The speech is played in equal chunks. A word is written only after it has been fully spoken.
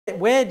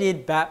Where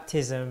did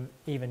baptism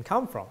even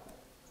come from?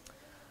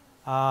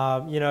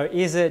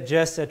 Is it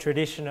just a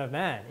tradition of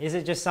man? Is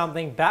it just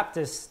something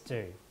Baptists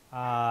do?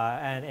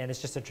 And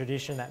it's just a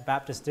tradition that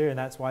Baptists do, and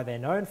that's why they're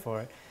known for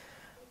it.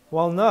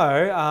 Well,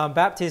 no,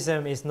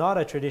 baptism is not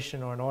a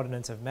tradition or an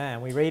ordinance of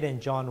man. We read in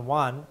John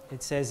 1,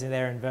 it says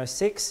there in verse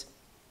 6,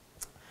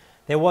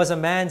 there was a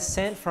man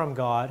sent from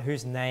God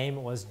whose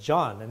name was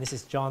John, and this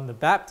is John the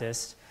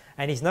Baptist,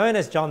 and he's known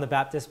as John the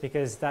Baptist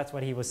because that's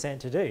what he was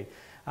sent to do.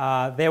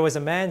 There was a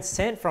man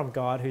sent from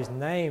God whose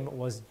name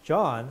was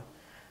John.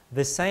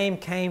 The same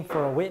came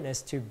for a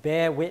witness to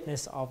bear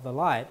witness of the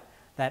light,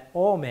 that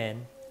all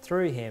men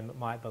through him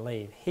might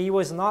believe. He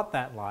was not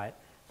that light,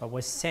 but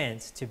was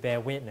sent to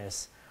bear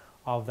witness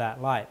of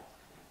that light.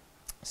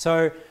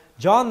 So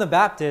John the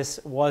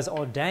Baptist was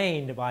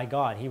ordained by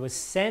God. He was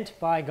sent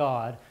by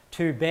God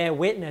to bear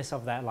witness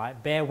of that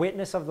light, bear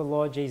witness of the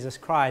Lord Jesus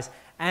Christ,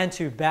 and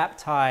to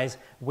baptize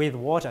with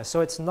water.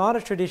 So it's not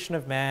a tradition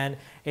of man.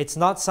 It's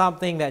not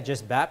something that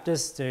just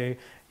Baptists do.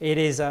 It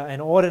is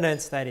an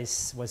ordinance that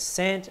was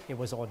sent. It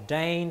was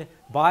ordained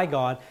by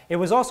God. It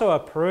was also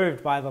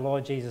approved by the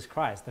Lord Jesus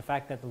Christ. The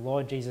fact that the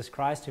Lord Jesus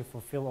Christ, to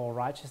fulfill all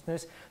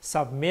righteousness,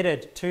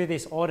 submitted to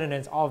this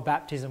ordinance of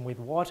baptism with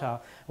water,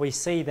 we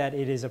see that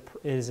it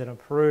is an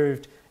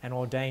approved and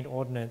ordained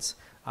ordinance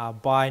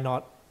by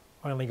not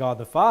only God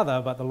the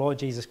Father, but the Lord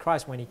Jesus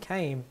Christ when he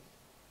came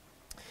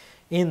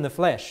in the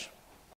flesh.